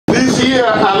year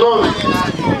alone,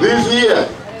 this year,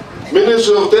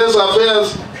 Ministry of Teso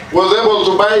Affairs was able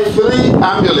to buy 3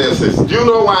 ambulances. Do you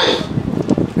know why?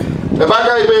 The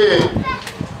Baka Ibe,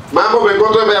 Mambo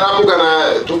Bekoto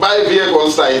Berapugana to buy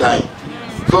vehicles side.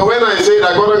 So when I say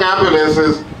that got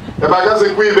ambulances, the Baka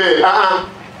Sekwibe,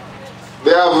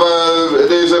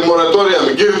 there is a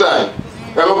moratorium, give time.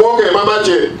 I'm okay,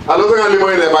 Mamache, I don't think I'm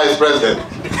the vice president.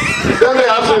 Then they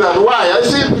asked me that, why? I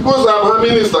said, because I'm a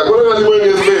minister, I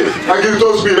give it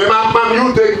to speed. Ma'am,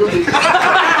 you take it.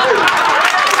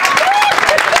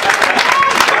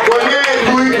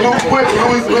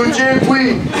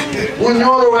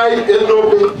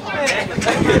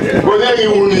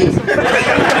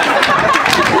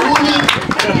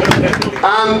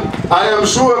 And I am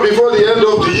sure before the end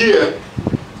of the year,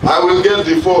 I will get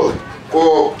the 4th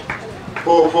for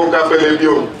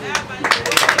Capelebio.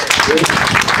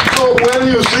 So when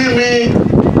you see me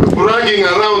bragging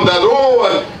around that,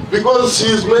 oh, because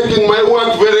she's making my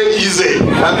work very easy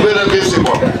and very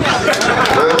visible.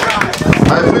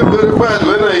 I feel very bad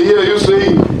when I hear you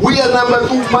say, we are number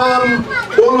 2, ma'am.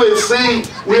 Always say,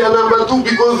 we are number 2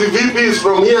 because the VP is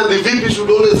from here and the VP should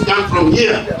always come from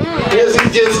here. Yes,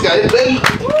 it's Jessica.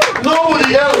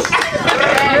 Nobody else.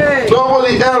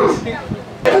 Nobody else.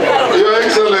 Your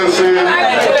Excellency,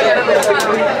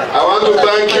 I want to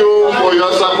thank you for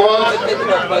your support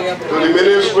to the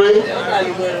ministry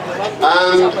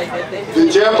and the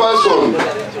chairperson,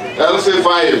 LC5,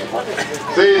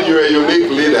 saying you are a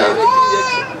unique leader.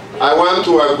 I want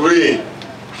to agree.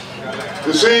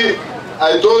 You see,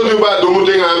 I told you about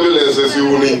Dumuting ambulances,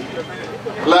 you need.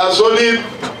 La solid,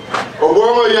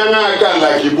 Obomo Yana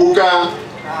Akala Kibuka.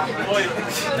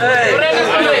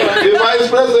 The vice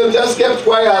president just kept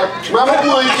quiet.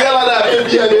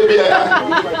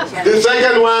 The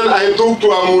second one I took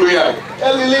to Amuria.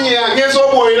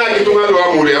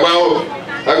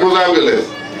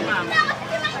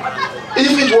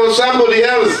 If it was somebody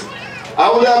else, I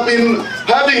would have been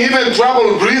having even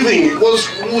trouble breathing.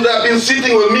 Would have been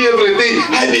sitting with me every day.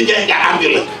 I began the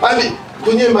ambulance.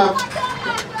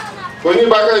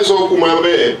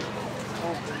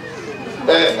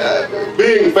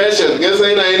 Being patient, so I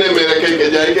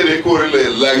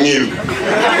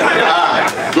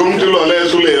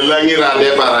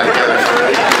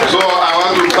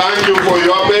want to thank you for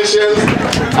your patience,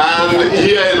 and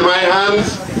here in my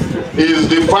hands is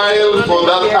the file for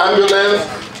that ambulance.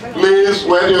 Please,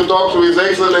 when you talk to His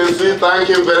Excellency, thank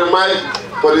him very much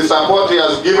for the support he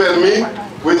has given me,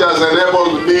 which has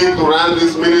enabled me to run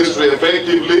this ministry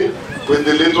effectively with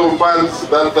the little funds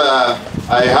that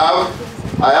I have.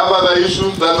 I have other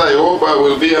issues that I hope I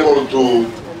will be able to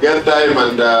get time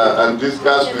and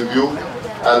discuss with you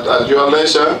at your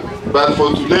leisure. But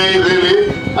for today, really,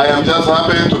 I am just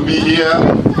happy to be here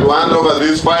to hand over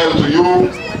this file to you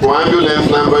for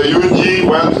ambulance number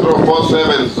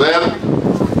UG1047Z,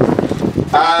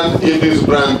 and it is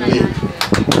brand new.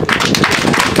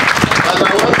 And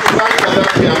I want to thank Madam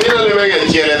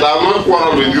I will not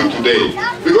quarrel with you today,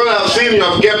 because I've seen you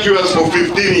have kept yours for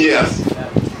 15 years.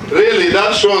 Really,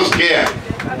 that shows care.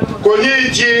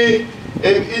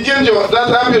 That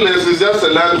ambulance is just a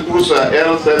Land Cruiser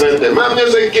L70. I'm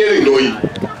just carrying no.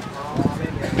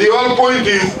 The whole point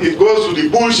is, it goes to the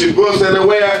bush, it goes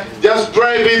anywhere. Just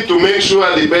drive it to make sure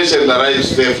the patient arrives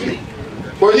safely.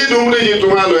 When you don't need to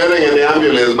run in the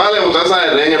ambulance, Bale was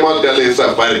a remote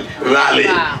safari rally.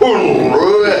 I'm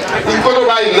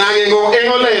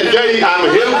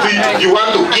healthy, you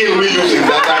want to kill me using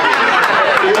that ambulance.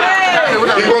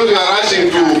 Because you are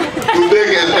rushing to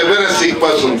take a very sick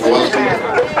person to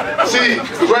hospital. See,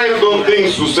 drive those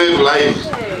things to save lives.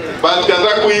 But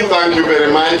Kazakui, thank you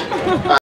very much.